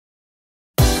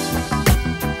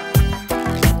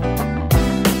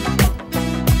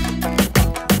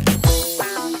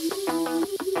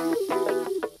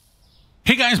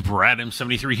guys, Brad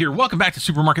M73 here. Welcome back to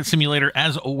Supermarket Simulator.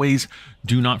 As always,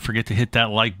 do not forget to hit that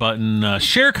like button,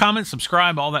 share, comment,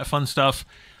 subscribe, all that fun stuff.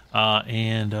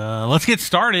 And let's get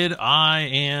started.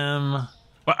 I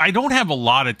don't have a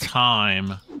lot of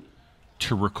time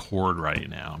to record right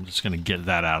now. I'm just going to get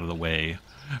that out of the way.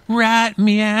 Right,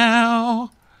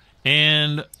 meow.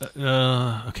 And,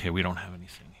 okay, we don't have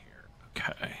anything here.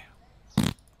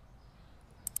 Okay.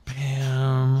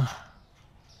 Bam.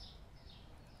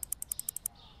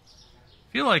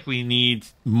 I feel like we need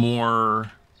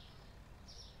more...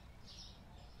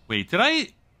 Wait, did I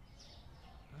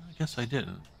guess I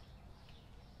didn't.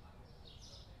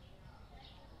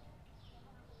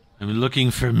 I'm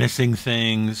looking for missing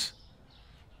things.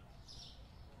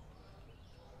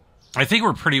 I think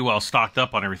we're pretty well stocked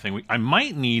up on everything. I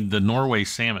might need the Norway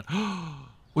salmon.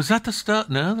 Was that the stuff?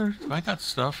 No, I got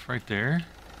stuff right there.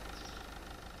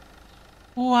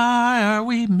 Why are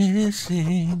we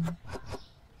missing?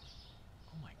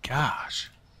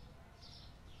 Gosh.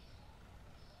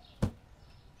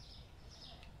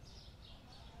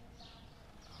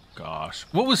 Gosh.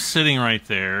 What was sitting right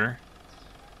there?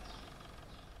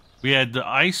 We had the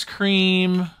ice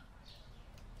cream.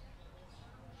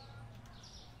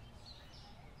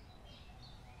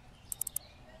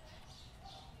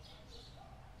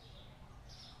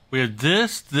 We had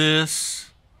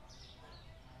this.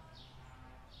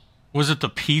 Was it the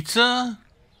pizza?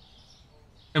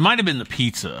 It might have been the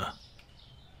pizza.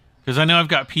 Because I know I've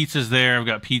got pizzas there. I've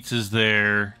got pizzas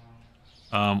there.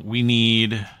 We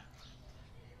need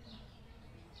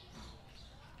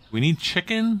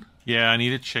chicken? Yeah, I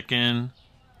need a chicken.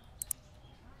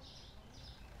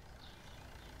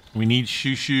 We need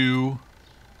shoo-shoo.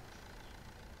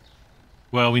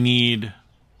 Well, we need...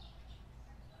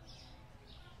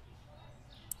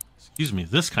 Excuse me,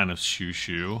 this kind of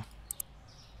shoo-shoo.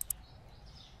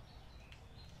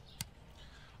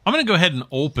 I'm going to go ahead and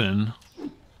open,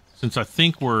 since I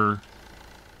think we're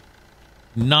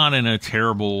not in a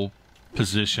terrible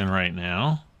position right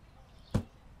now.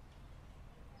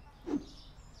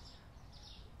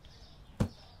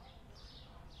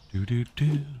 Do do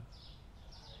do.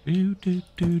 Do do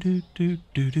do do do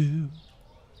do do.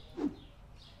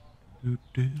 Do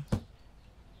do.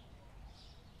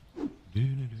 Do do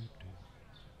do do.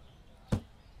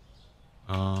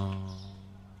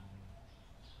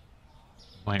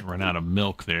 Might run out of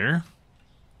milk there.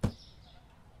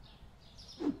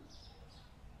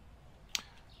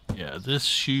 Yeah, this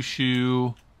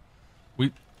shoo-shoo.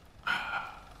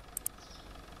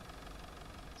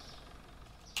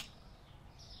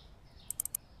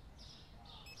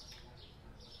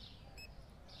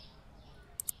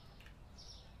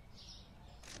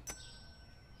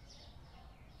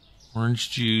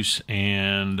 Orange juice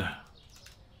and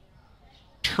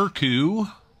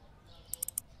turku.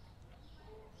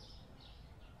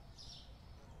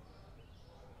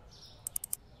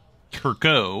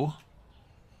 Turco.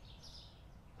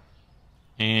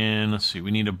 And let's see, we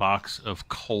need a box of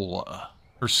cola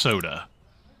or soda.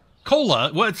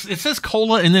 Cola? Well, it says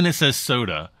cola and then it says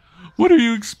soda. What do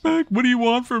you expect? What do you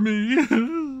want from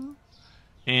me?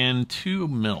 And 2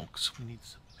 milks. We need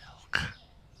some milk.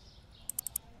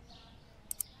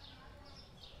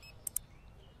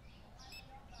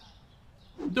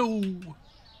 No.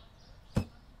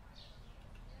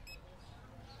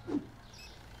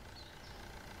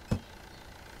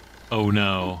 Oh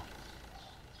no.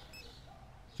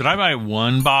 Did I buy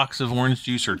 1 box of orange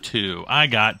juice or 2? I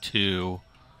got 2.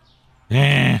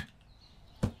 Hate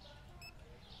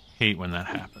when that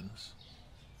happens.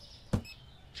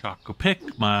 Choco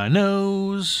pick my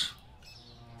nose.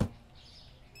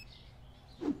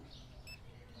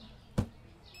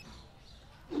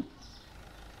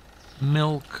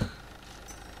 Milk.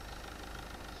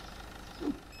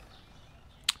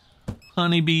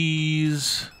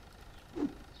 Honeybees.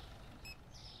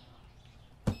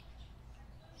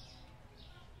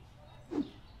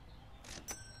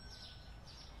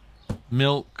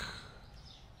 Milk.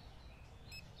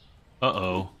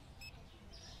 Uh-oh.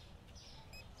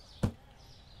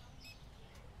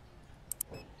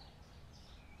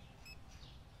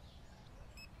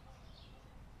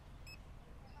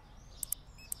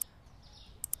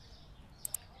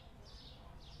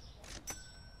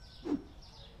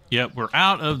 Yep, we're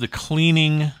out of the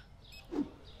cleaning,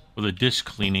 or the dish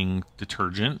cleaning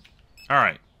detergent. All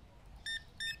right.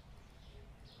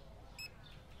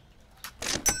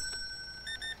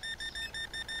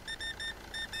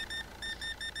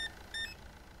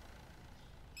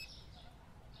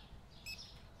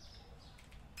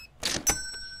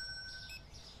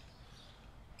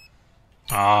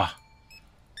 Ah.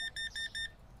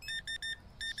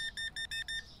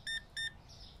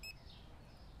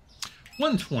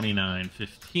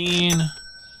 $129.15.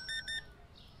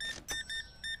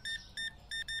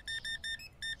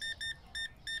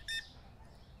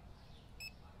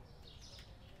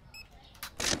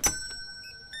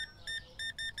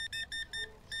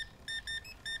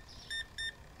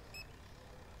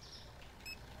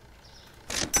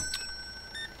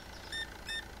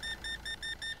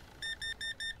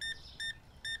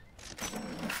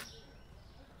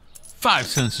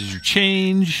 $0.05 is your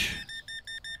change.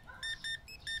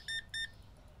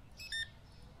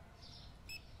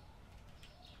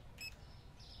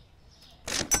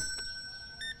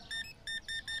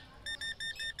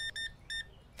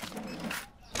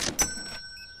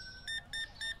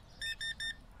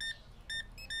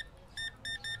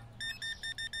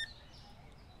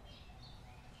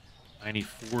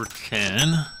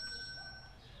 $94.10.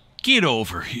 Get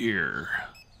over here.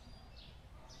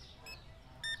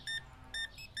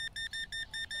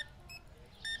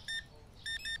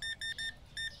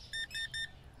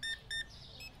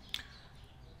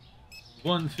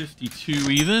 $152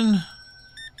 even.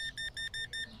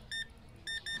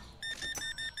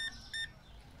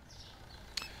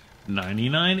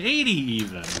 $99.80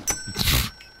 even.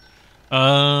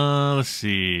 Let's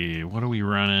see. What are we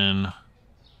running?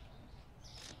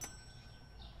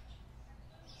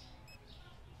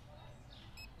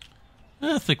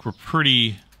 I think we're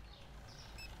pretty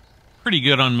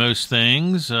good on most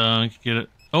things. Get it.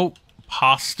 Oh,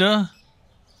 pasta.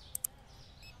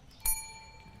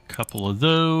 A couple of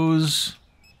those.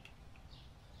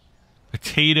 A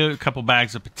couple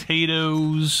bags of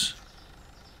potatoes.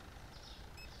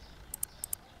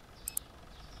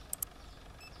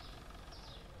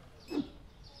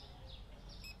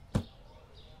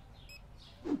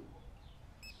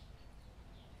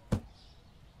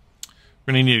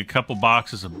 We're going to need a couple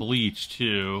boxes of bleach,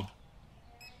 too.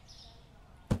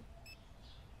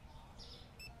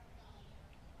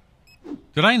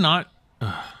 Did I not?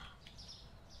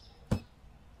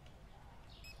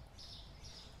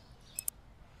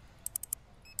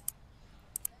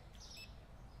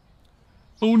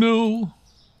 Oh, no.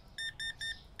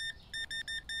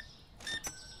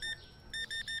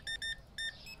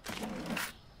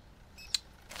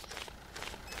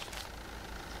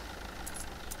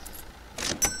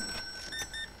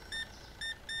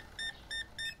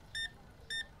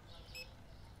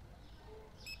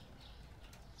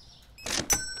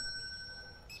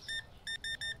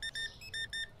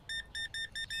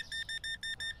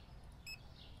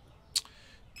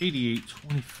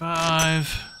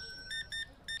 $88.25.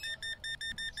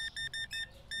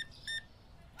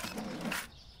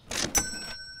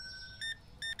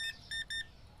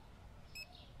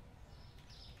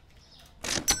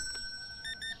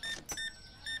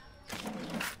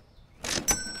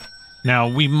 Now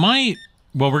we might.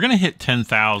 Well, we're gonna hit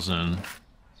 10,000.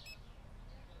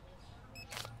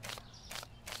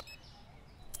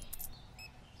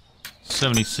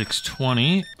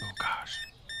 $76.20. Oh gosh.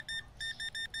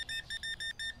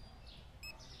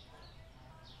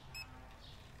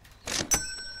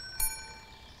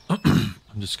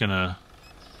 I'm just gonna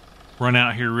run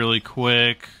out here really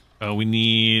quick. We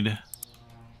need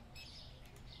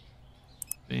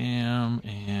bam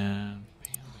and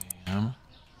bam bam.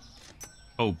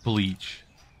 Oh, bleach.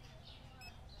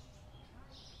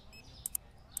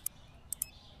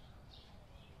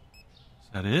 Is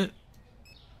that it?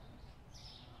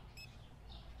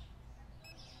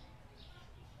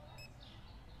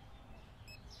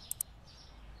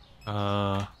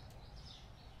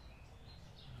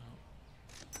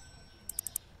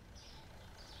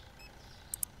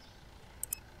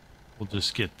 We'll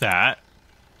just get that.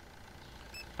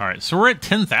 All right, so we're at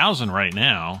 10,000 right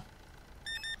now.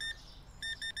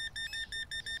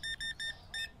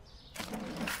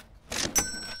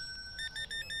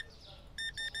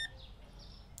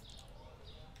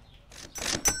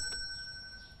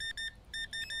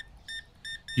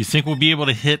 You think we'll be able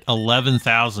to hit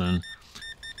 11,000?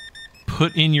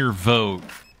 Put in your vote.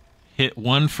 Hit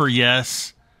 1 for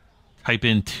yes. Type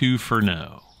in 2 for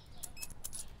no.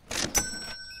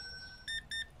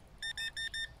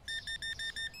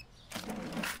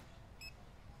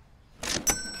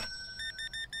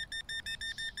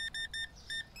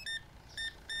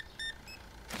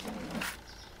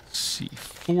 Let's see,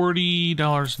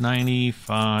 $40.95.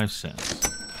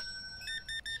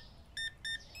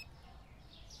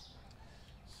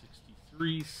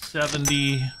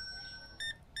 63.70.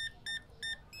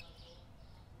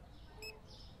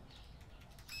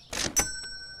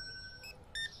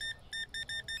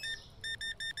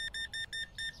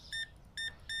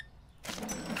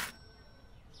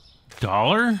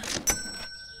 $1.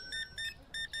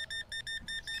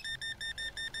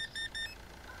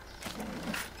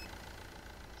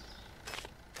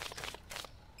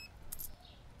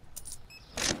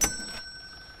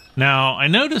 Now, I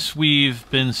notice we've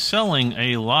been selling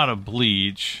a lot of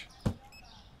bleach.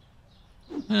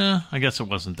 I guess it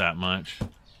wasn't that much.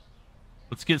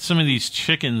 Let's get some of these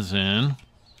chickens in.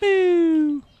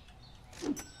 Boo!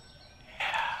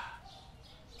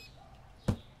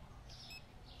 Yeah.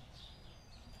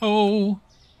 Oh.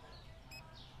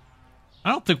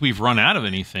 I don't think we've run out of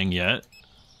anything yet.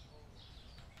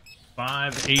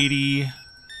 580.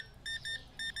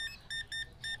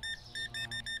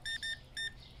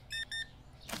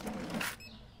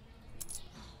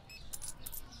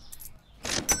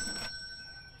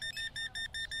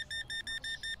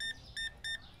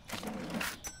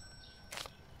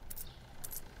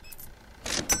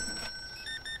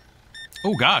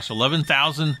 Oh gosh,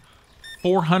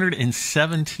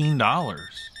 $11,417.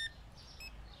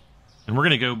 And we're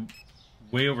gonna go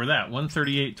way over that.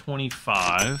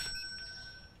 138.25.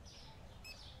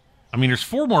 I mean, there's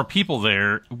 4 more people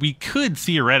there. We could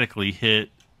theoretically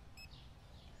hit.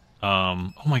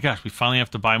 Oh my gosh, we finally have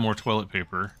to buy more toilet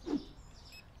paper.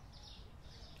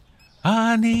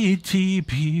 I need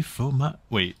TP for my.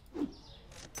 Wait.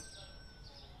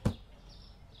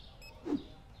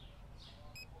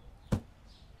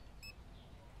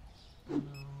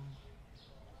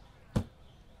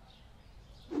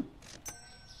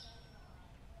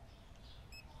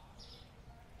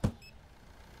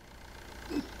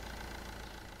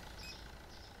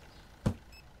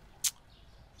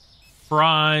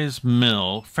 Fries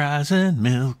and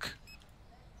milk.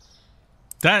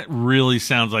 That really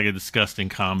sounds like a disgusting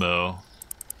combo.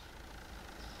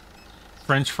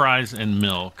 French fries and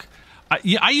milk.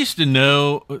 I used to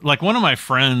know, like one of my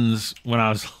friends when I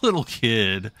was a little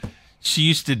kid, she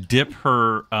used to dip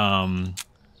her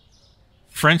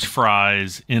French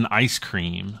fries in ice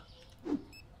cream.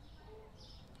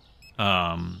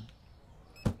 And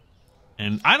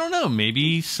I don't know,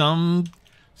 maybe some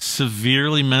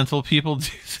severely mental people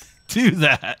do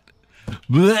that.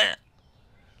 Blech.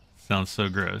 Sounds so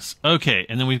gross. Okay,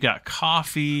 and then we've got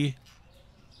coffee.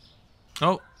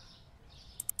 Oh.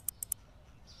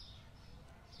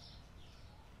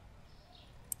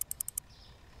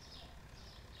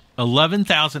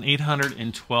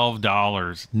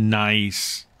 $11,812.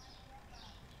 Nice.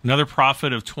 Another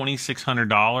profit of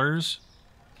 $2,600.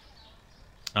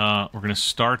 We're going to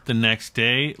start the next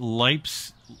day.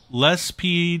 Lespeed's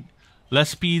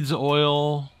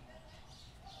oil.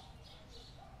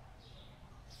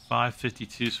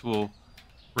 552, so we'll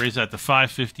raise that to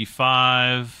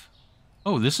 555.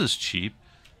 Oh, this is cheap.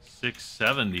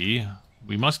 670.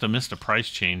 We must have missed a price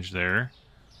change there.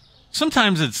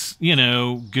 Sometimes it's, you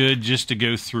know, good just to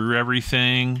go through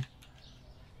everything.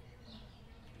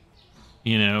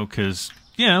 You know, because,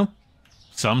 you know,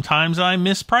 sometimes I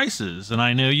miss prices, and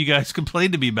I know you guys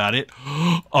complain to me about it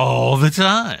all the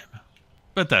time.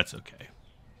 But that's okay.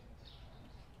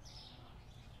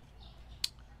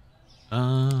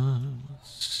 Let's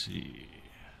see.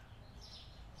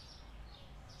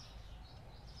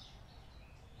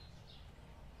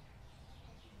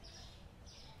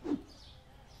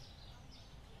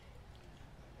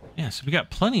 Yeah, so we got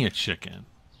plenty of chicken.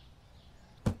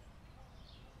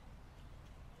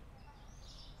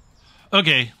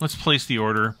 Okay, let's place the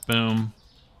order. Boom.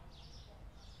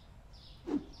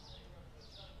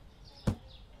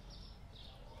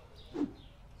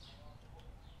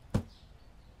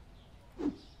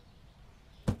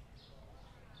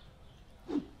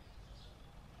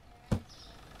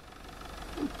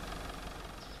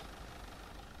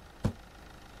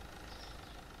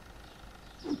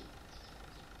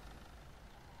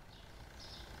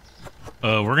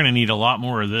 We're going to need a lot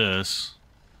more of this.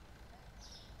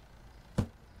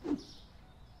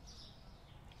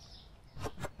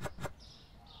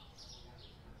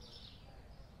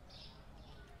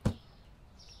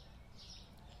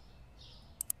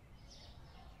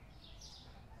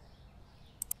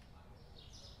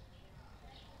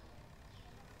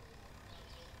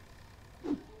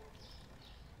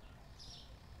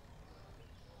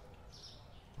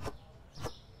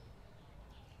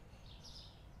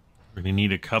 We're going to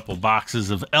need a couple boxes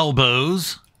of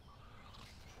elbows.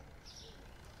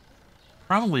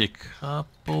 Probably a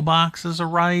couple boxes of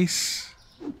rice.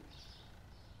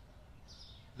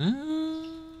 I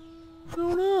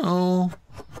don't know.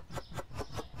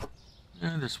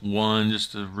 Yeah, just one,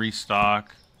 just to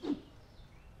restock.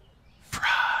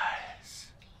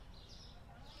 Fries.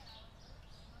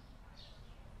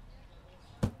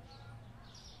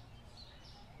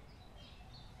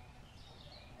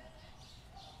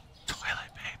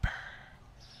 Toilet paper.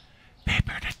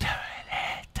 Paper to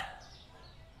toilet.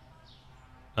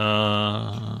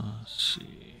 Let's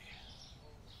see.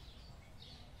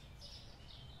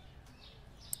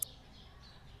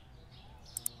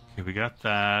 Okay, we got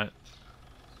that.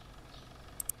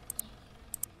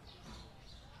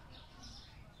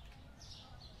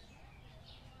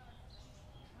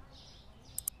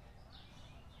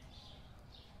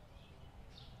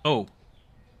 Oh.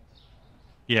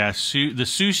 Yeah, the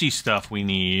sushi stuff we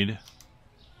need.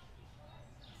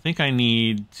 I think I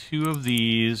need 2 of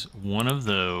these, 1 of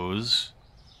those.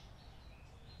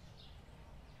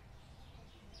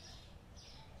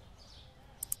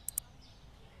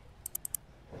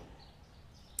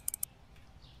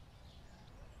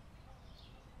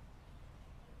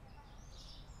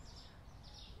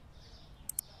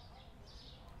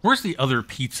 Where's the other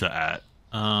pizza at?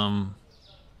 Oh,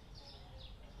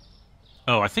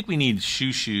 I think we need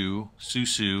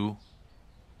susu.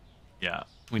 Yeah,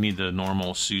 we need the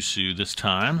normal susu this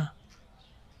time.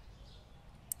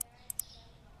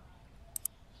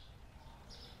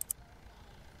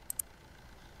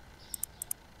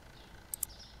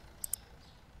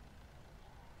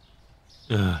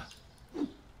 Ugh.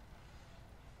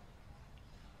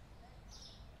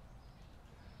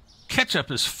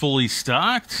 Ketchup is fully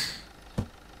stocked.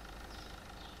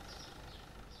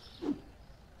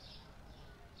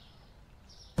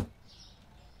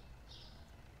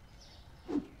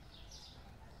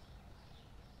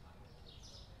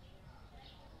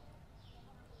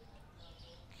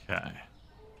 Okay.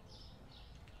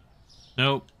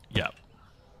 Nope. Yep.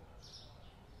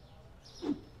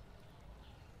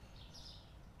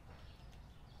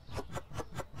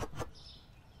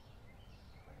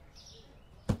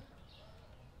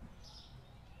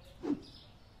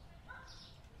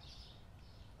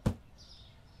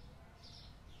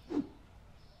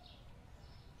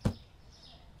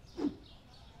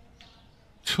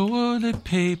 Toilet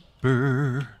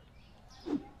paper.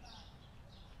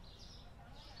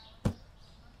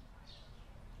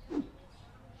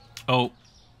 Oh.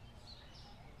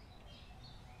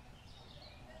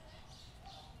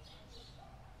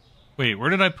 Wait, where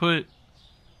did I put...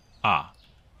 Ah.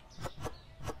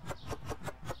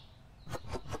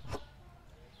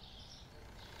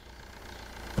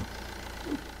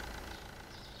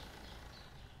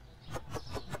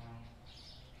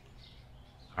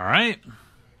 All right.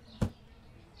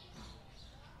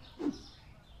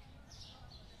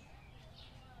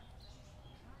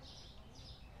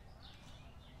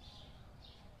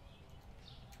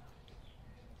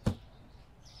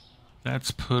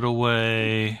 That's put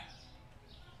away.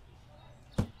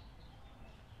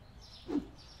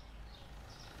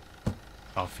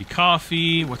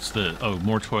 Coffee. What's the... Oh,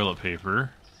 more toilet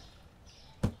paper.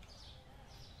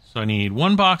 So I need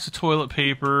 1 box of toilet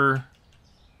paper.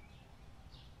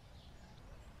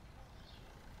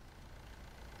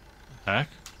 Heck.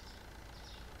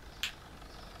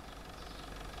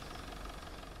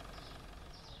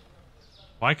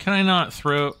 Why can I not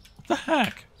throw... What the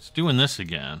heck? It's doing this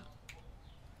again.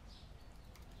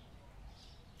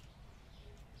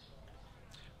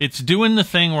 It's doing the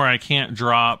thing where I can't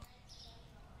drop...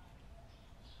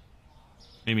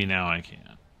 Maybe now I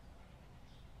can.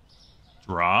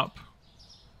 Drop.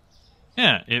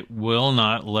 Yeah, it will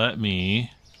not let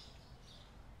me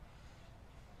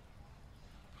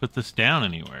put this down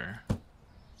anywhere.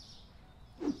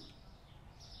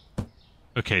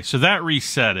 Okay, so that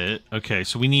reset it. Okay,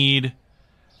 so we need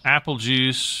apple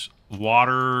juice,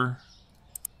 water...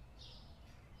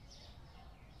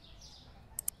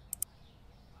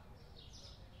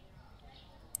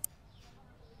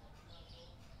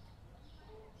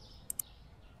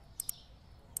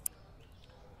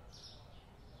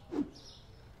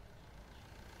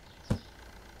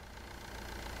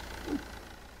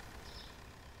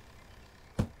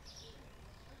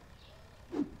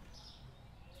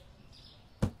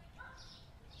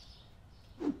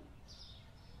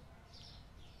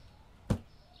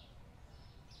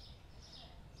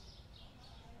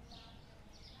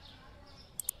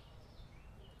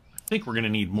 I think we're going to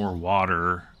need more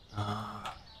water.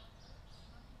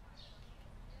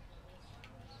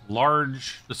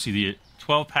 Large, let's see, the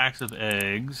 12 packs of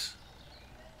eggs.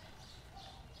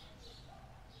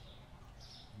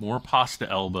 More pasta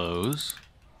elbows.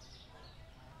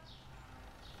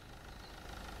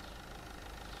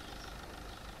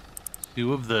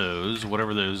 Two of those,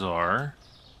 whatever those are.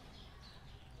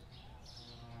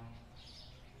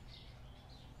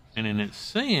 And then it's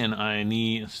saying I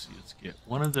need, let's see, let's get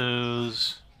one of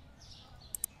those,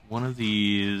 one of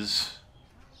these,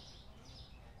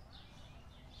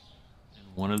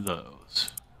 and one of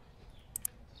those.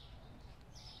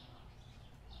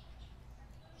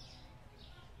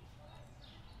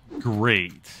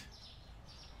 Great.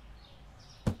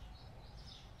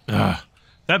 Ugh,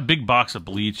 that big box of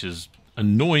bleach is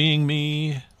annoying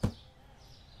me.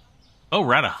 Oh,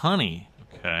 we're out of honey.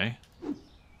 Okay.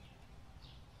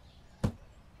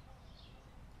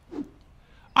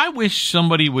 I wish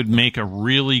somebody would make a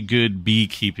really good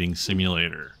beekeeping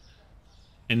simulator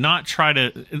and not try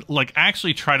to, like,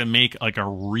 actually try to make, like, a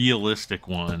realistic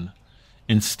one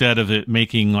instead of it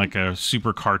making, like, a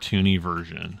super cartoony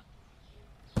version.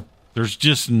 There's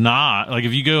just not, like,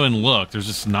 if you go and look, there's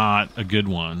just not a good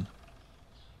one.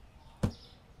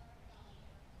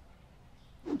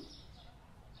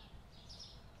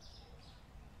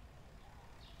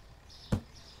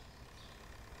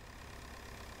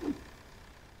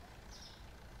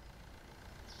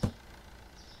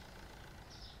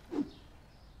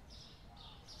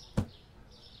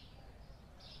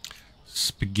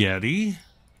 Spaghetti.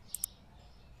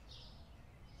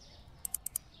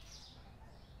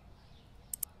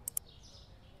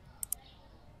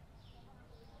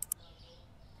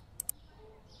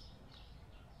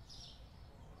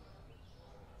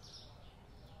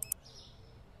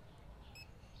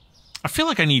 I feel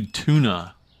like I need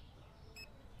tuna.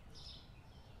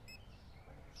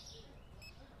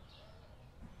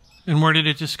 And where did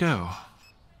it just go?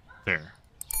 There.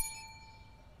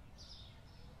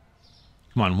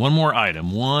 Come on, one more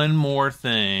item. One more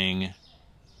thing.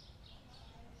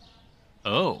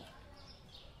 Oh.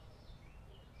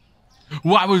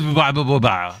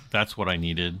 That's what I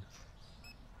needed.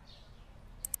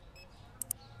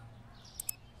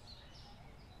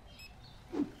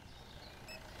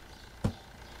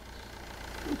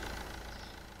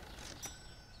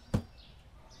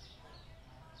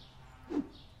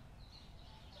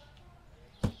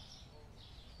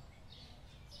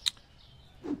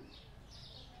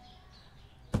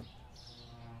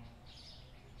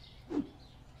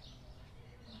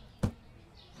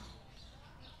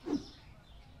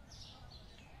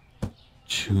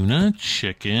 Tuna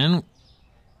chicken.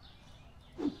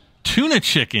 Tuna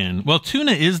chicken. Well,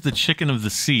 tuna is the chicken of the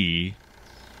sea.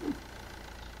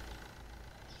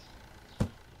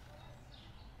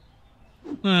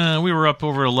 We were up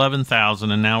over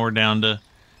 11,000 and now we're down to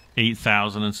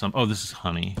 8,000 and some. Oh, this is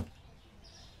honey.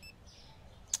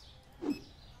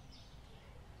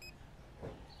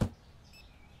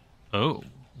 Oh,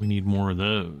 we need more of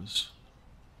those.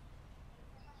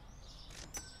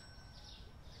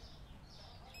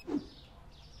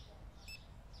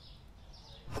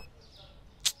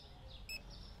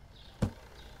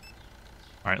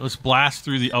 All right, let's blast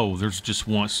through the... Oh, there's just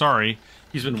one. Sorry.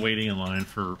 He's been waiting in line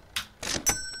for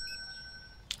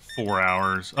 4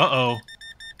 hours. Uh-oh.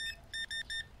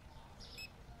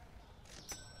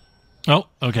 Oh,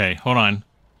 okay. Hold on.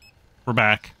 We're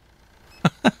back.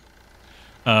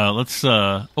 Let's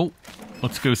go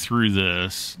through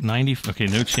this. 90... Okay,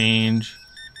 no change.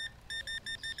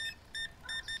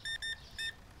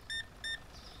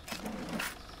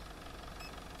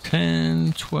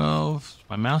 $10, $12.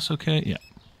 My mouse okay? Yeah.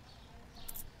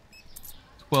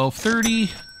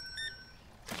 $12.30.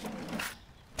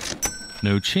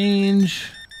 No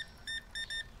change.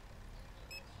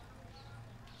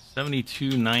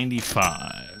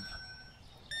 $72.95.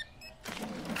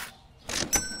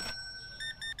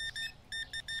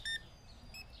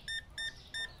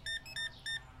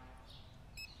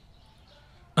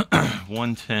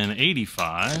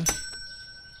 $110.85.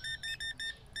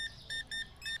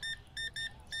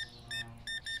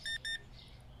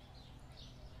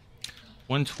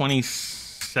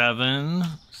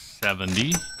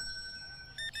 $127.70.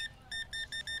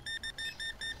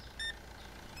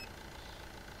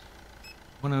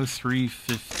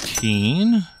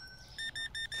 $103.15.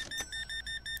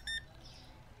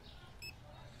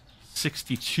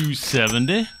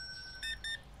 $62.70.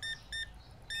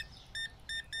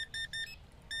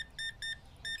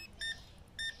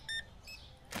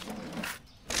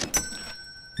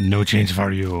 No change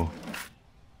for you.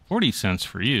 40 cents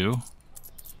for you.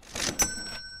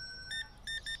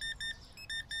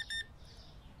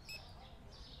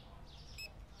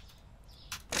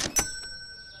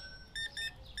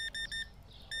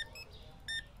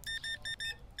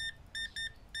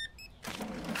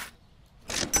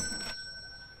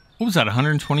 What was that,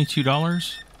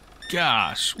 $122?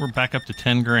 Gosh, we're back up to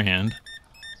 10 grand.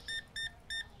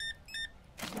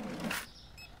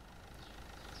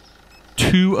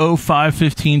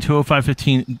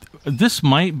 $205.15. This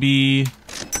might be...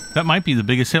 That might be the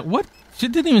biggest hit. What?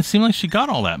 It didn't even seem like she got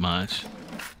all that much.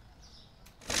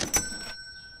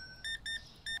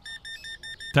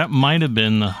 That might have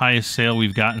been the highest sale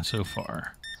we've gotten so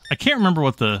far. I can't remember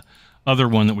what the other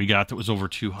one that we got that was over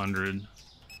 200.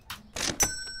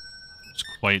 It's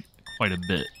quite a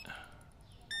bit.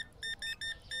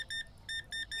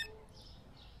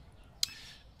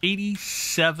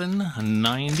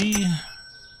 87.90.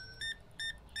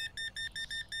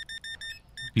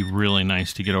 Be really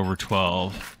nice to get over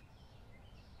 12.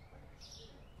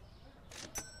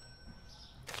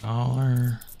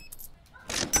 $1.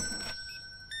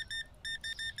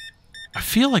 I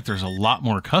feel like there's a lot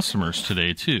more customers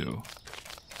today too.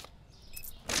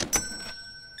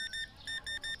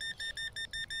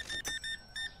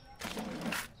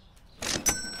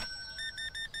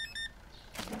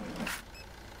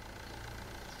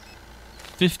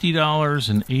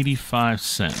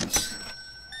 $50.85.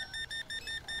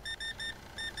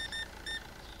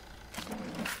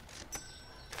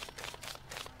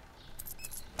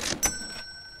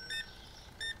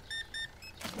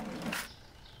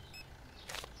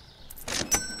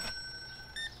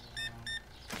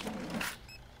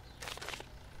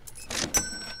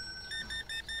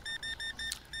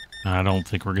 I don't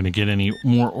think we're going to get any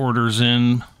more orders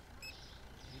in.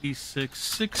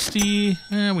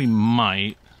 86.60. We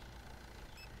might.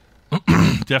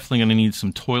 Definitely going to need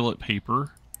some toilet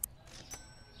paper.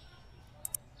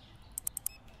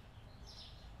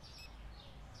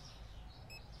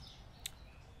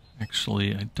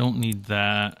 Actually, I don't need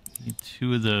that. I need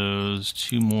 2 of those,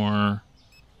 2 more.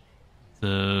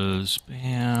 Those,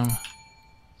 bam.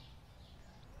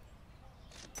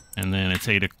 And then it's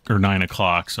 8 or 9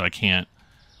 o'clock, so I can't.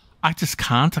 I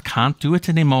can't do it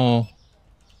anymore.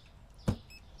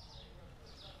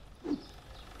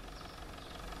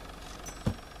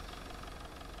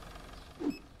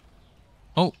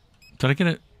 Oh, did I get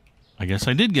it? I guess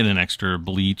I did get an extra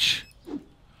bleach.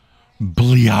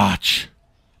 Bleach.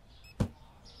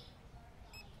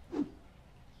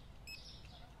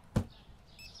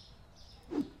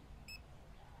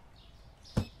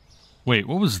 Wait,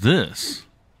 what was this?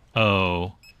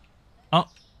 Oh.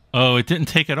 Oh, it didn't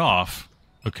take it off.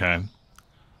 Okay.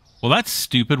 Well, that's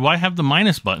stupid. Why have the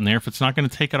minus button there if it's not going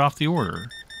to take it off the order?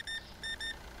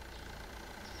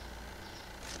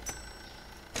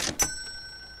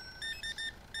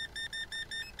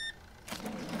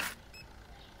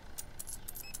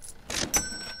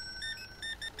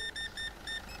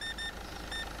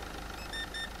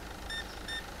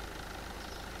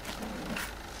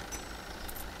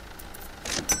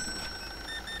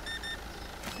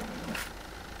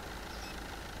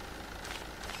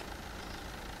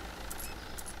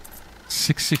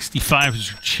 $6.65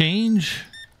 is your change.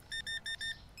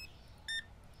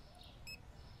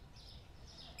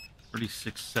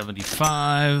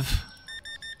 36.75. Do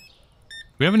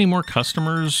we have any more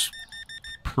customers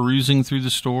perusing through the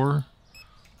store?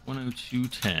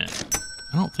 102.10.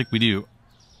 I don't think we do.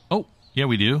 Oh, yeah,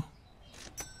 we do.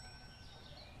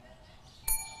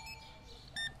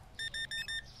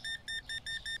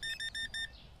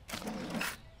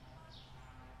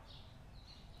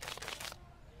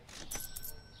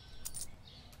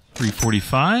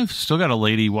 $3.45. Still got a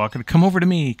lady walking. Come over to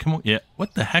me. Come on. Yeah.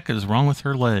 What the heck is wrong with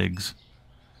her legs?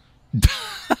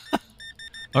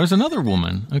 There's another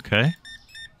woman. Okay.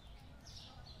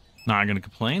 Not going to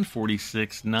complain.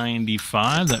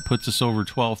 $46.95. That puts us over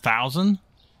 12,000.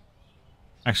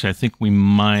 Actually, I think we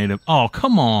might have. Oh,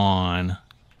 come on.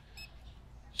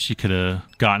 She could have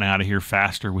gotten out of here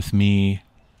faster with me.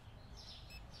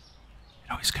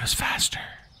 It always goes faster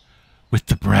with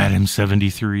the Brad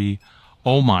M73.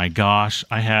 Oh my gosh,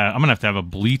 I'm gonna have to have a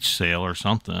bleach sale or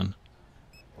something.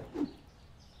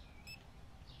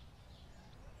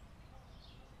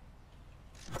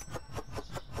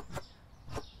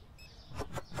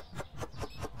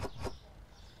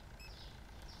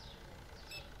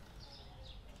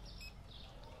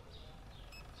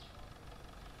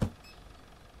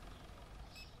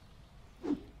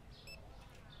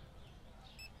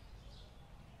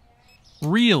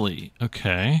 Really?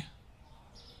 Okay.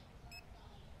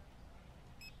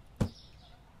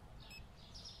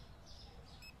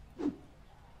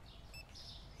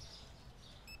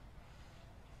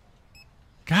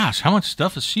 Gosh, how much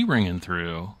stuff is she ringing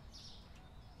through?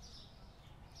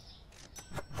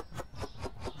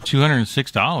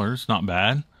 $206, not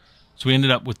bad. So we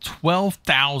ended up with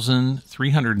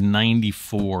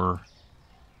 $12,394.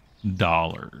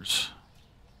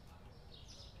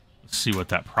 Let's see what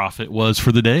that profit was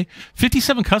for the day.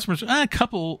 57 customers, a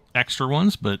couple extra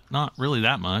ones, but not really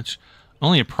that much.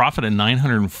 Only a profit of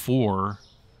 904.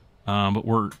 But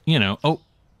we're, oh,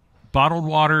 bottled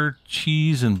water,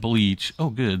 cheese, and bleach. Oh,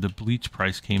 good. The bleach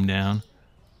price came down.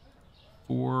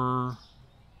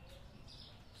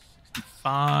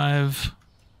 $4.65.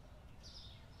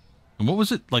 And what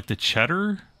was it? Like the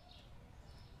cheddar?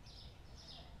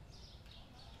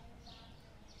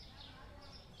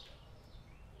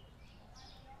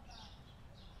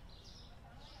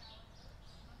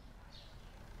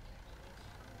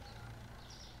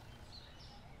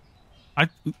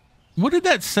 What did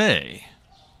that say?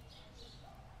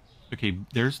 Okay,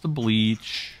 there's the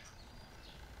bleach.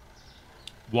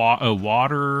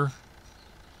 Water.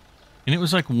 And it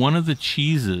was like one of the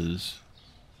cheeses.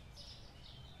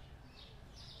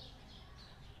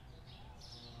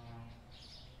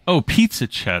 Oh, pizza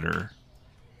cheddar.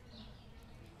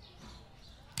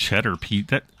 Cheddar Pete.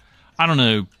 That, I don't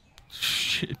know.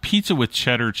 Pizza with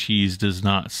cheddar cheese does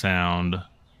not sound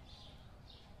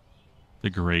the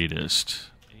greatest.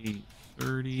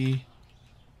 8:30.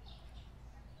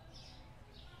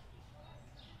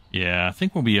 Yeah, I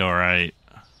think we'll be all right.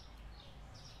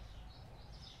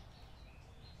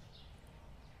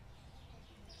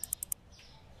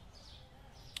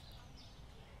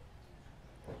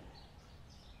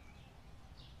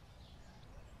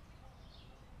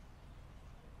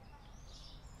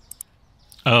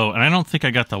 Oh, and I don't think I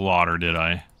got the water, did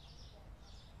I?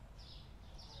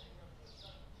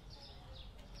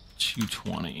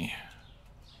 220.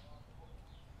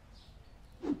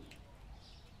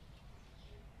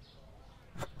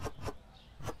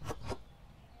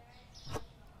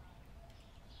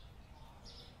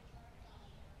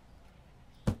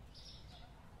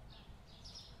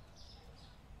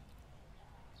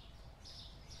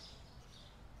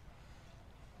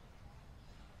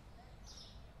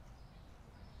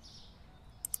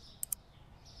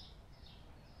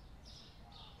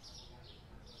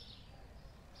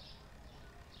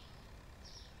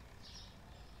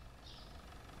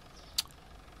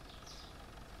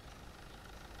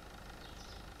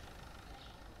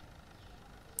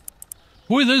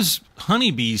 Boy, those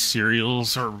Honeybee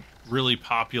cereals are really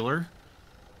popular.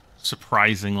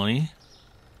 Surprisingly.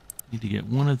 Need to get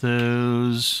one of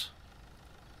those.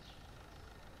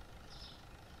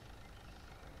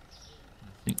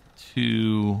 I think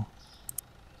 2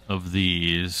 of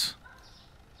these.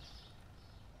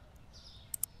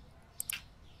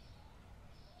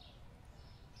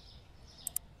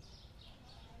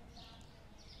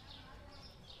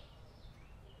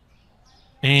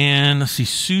 And let's see,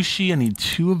 sushi. I need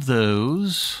 2 of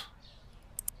those.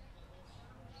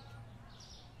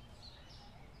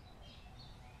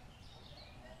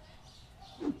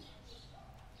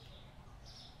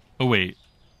 Oh, wait.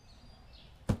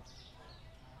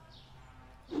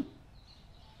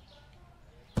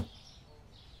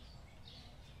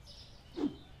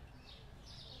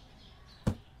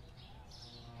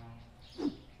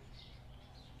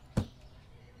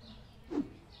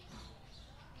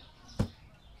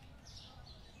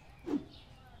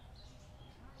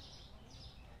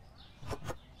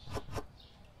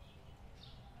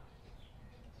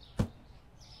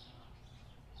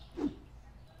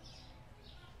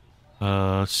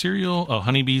 Cereal. Oh,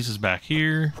 Honeybees is back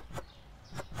here.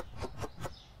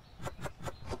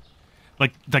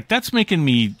 Like that's making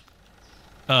me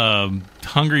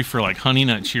hungry for like Honey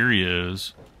Nut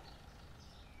Cheerios.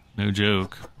 No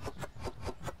joke.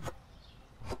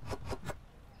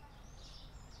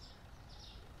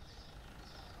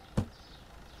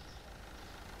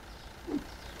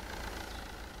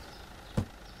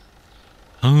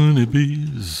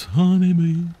 Honeybees,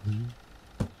 honeybees.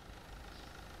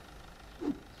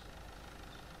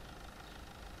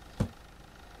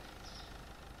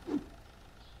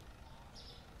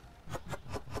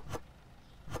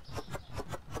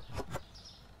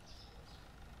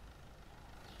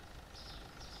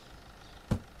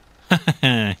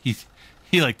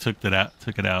 he like took it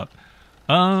out.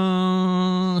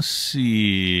 Let's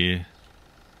see.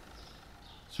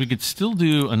 So we could still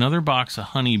do another box of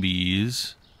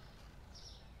honeybees.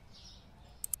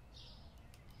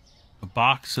 A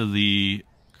box of the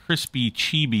crispy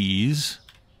chibis.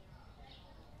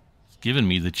 It's giving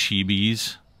me the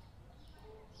chibis.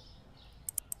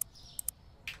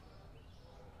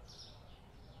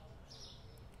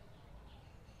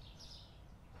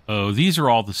 Oh, these are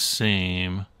all the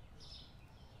same.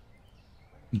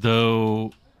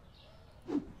 Though,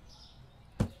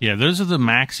 yeah, those are the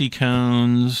maxi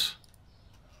cones.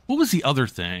 What was the other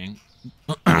thing?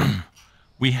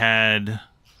 We had,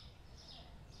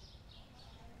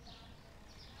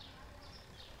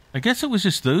 I guess it was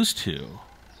just those 2.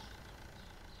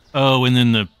 Oh, and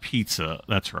then the pizza.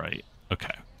 That's right.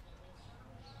 Okay.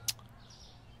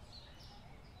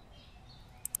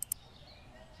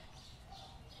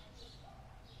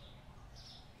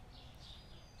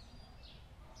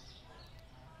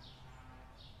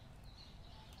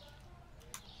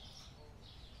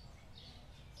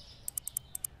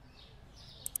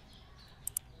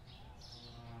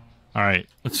 All right,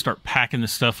 let's start packing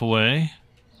this stuff away.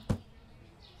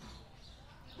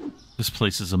 This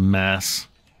place is a mess.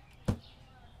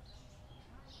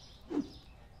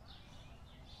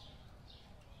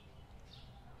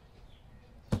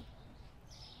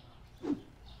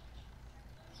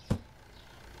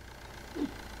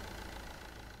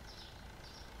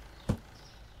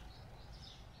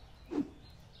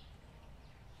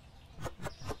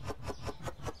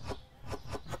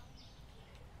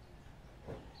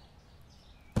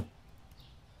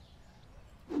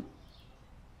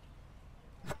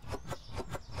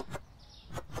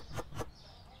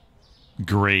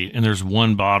 great. And there's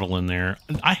one bottle in there.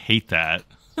 I hate that.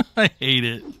 I hate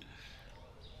it.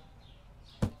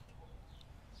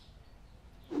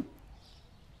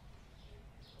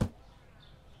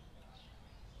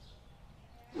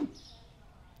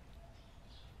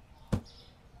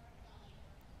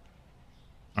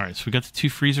 All right, so we got the 2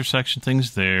 freezer section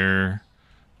things there.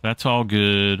 That's all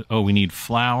good. Oh, we need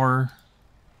flour.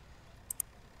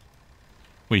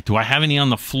 Wait, do I have any on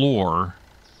the floor?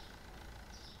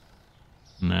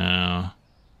 No.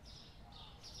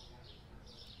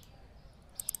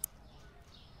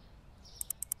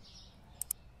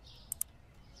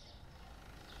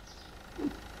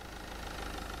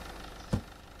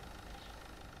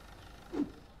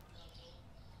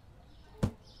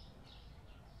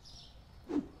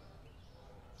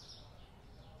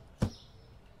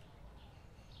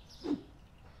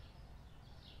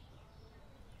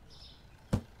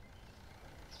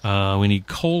 We need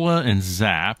cola and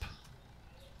Zap.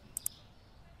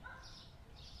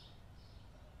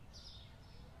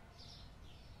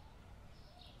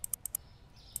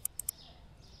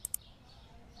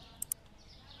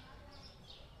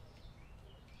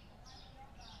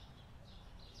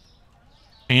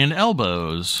 And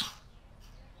elbows.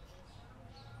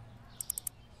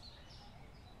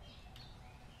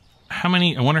 How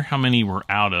many? I wonder how many we're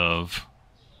out of.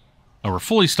 Oh, we're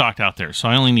fully stocked out there, so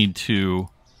I only need two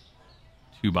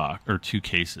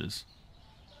cases.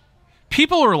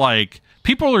 People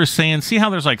are saying, see how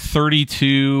there's like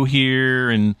 32 here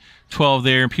and 12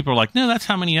 there, and people are like, no, that's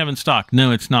how many you have in stock.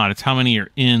 No, it's not. It's how many are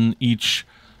in each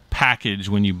package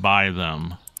when you buy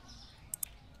them.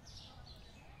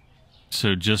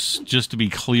 So just to be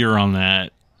clear on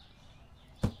that.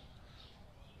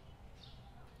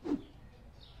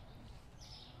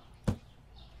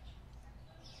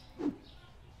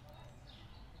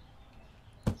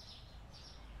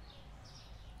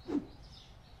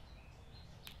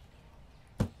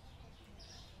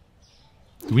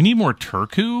 Do we need more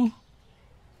turku?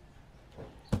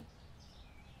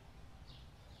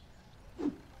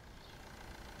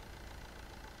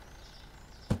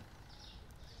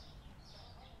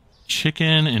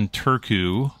 Chicken and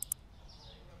turku.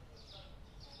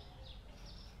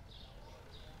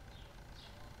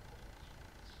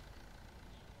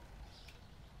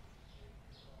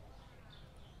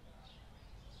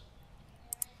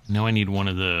 Now I need one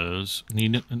of those.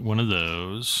 Need one of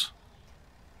those.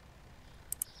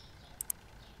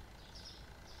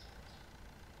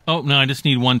 Oh, no, I just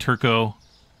need one turco.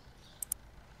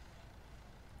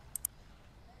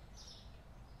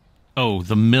 Oh,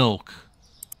 the milk.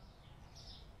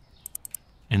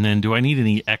 And then do I need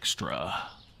any extra?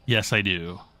 Yes, I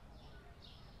do.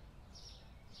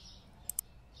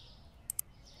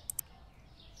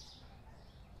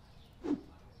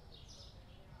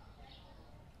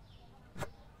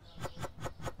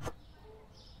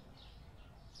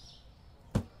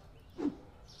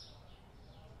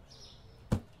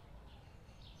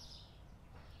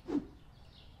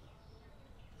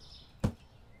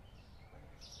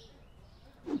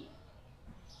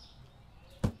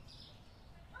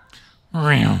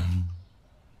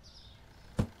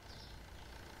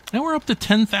 Now we're up to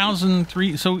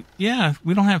 10,003. So yeah,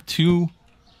 we don't have too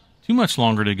much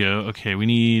longer to go. Okay, we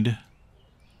need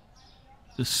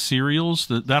the cereals.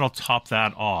 That'll top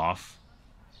that off.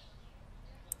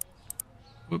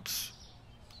 Whoops.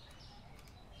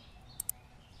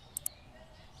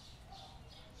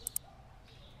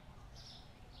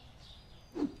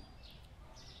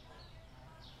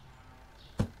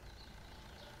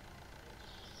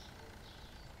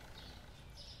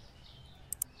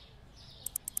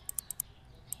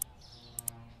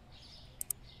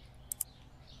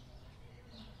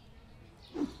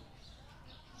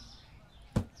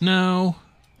 No.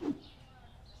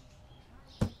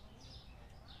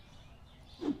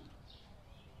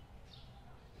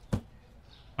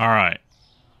 All right.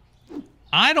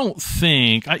 I don't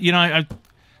think, I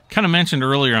kind of mentioned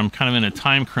earlier I'm kind of in a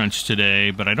time crunch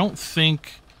today, but I don't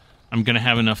think I'm going to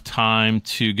have enough time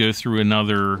to go through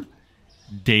another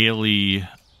daily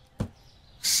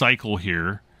cycle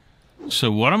here.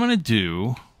 So what I'm going to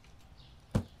do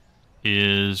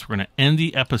is we're going to end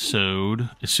the episode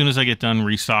as soon as I get done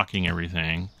restocking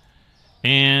everything.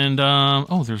 And,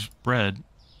 oh, there's bread.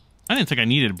 I didn't think I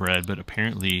needed bread, but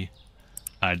apparently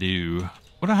I do.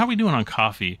 How are we doing on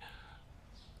coffee?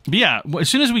 But yeah, as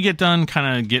soon as we get done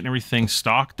kind of getting everything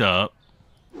stocked up.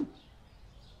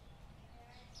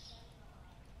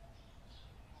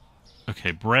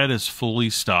 Okay, bread is fully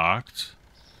stocked.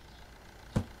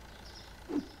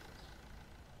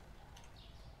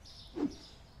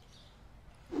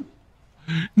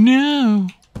 No.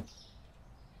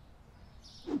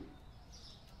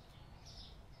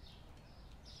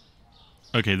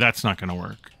 Okay, that's not going to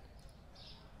work.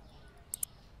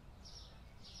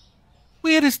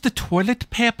 Where is the toilet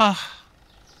paper?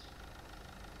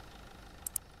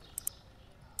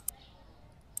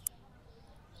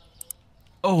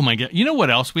 Oh my God. You know what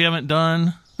else we haven't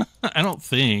done? I don't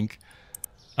think.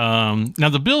 Now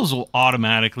the bills will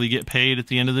automatically get paid at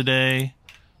the end of the day,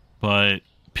 but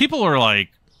people are like,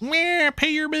 meh, pay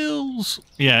your bills.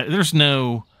 Yeah, there's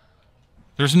no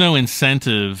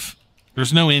incentive.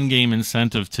 There's no in-game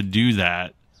incentive to do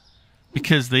that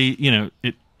because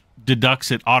it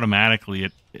deducts it automatically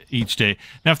at each day.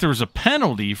 Now, if there was a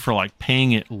penalty for like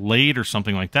paying it late or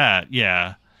something like that,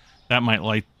 yeah, that might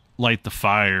light the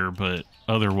fire, but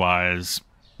otherwise,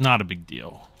 not a big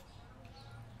deal.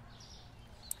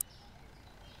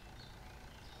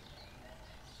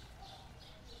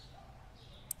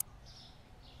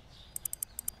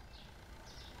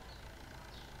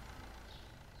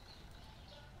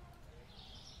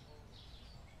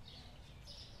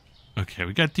 Okay,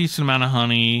 we got a decent amount of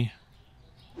honey.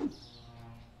 How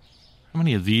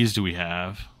many of these do we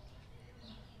have?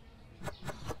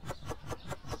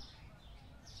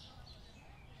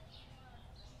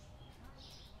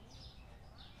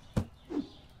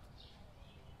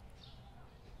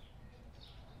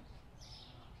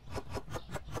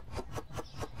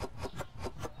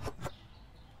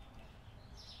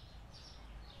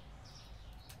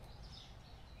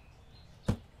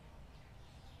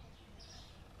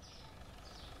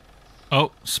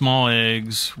 Oh, small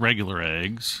eggs, regular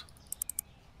eggs.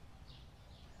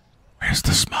 Where's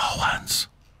the small ones?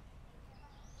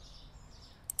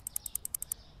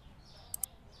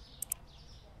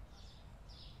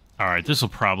 All right, this will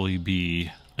probably be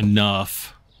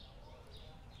enough.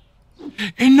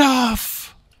 Enough!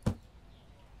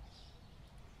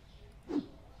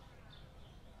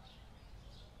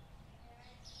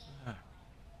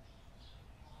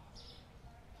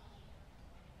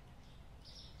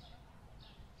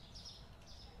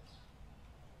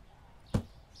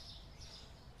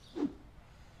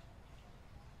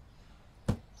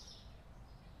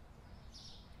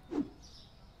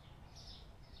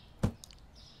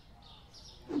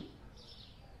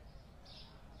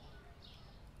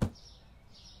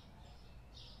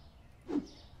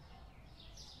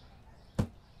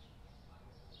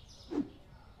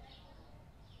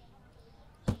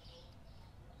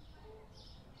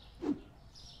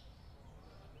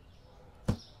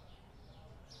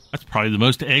 That's probably the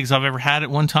most eggs I've ever had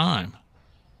at one time.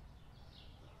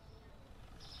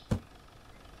 Okay,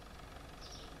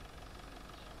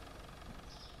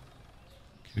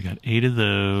 we got 8 of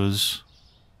those.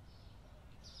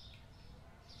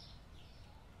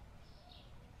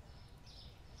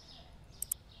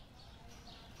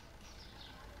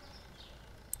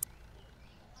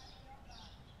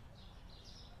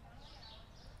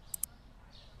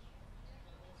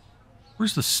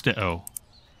 Where's the oh.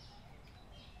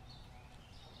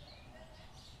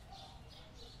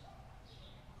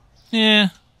 Yeah.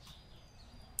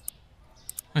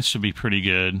 That should be pretty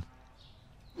good.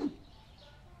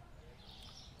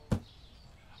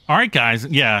 All right, guys.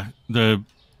 Yeah, the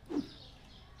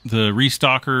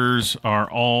restockers are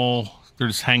they're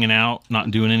just hanging out,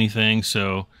 not doing anything.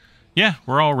 So, yeah,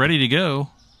 we're all ready to go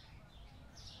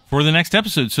for the next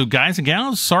episode. So, guys and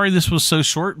gals, sorry this was so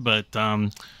short, but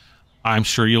I'm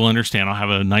sure you'll understand. I'll have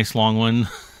a nice long one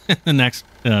the next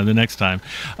time.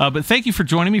 But thank you for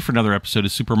joining me for another episode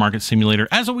of Supermarket Simulator.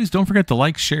 As always, don't forget to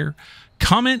like, share,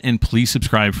 comment, and please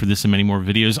subscribe for this and many more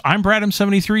videos. I'm Brad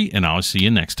M73, and I'll see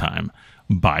you next time.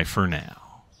 Bye for now.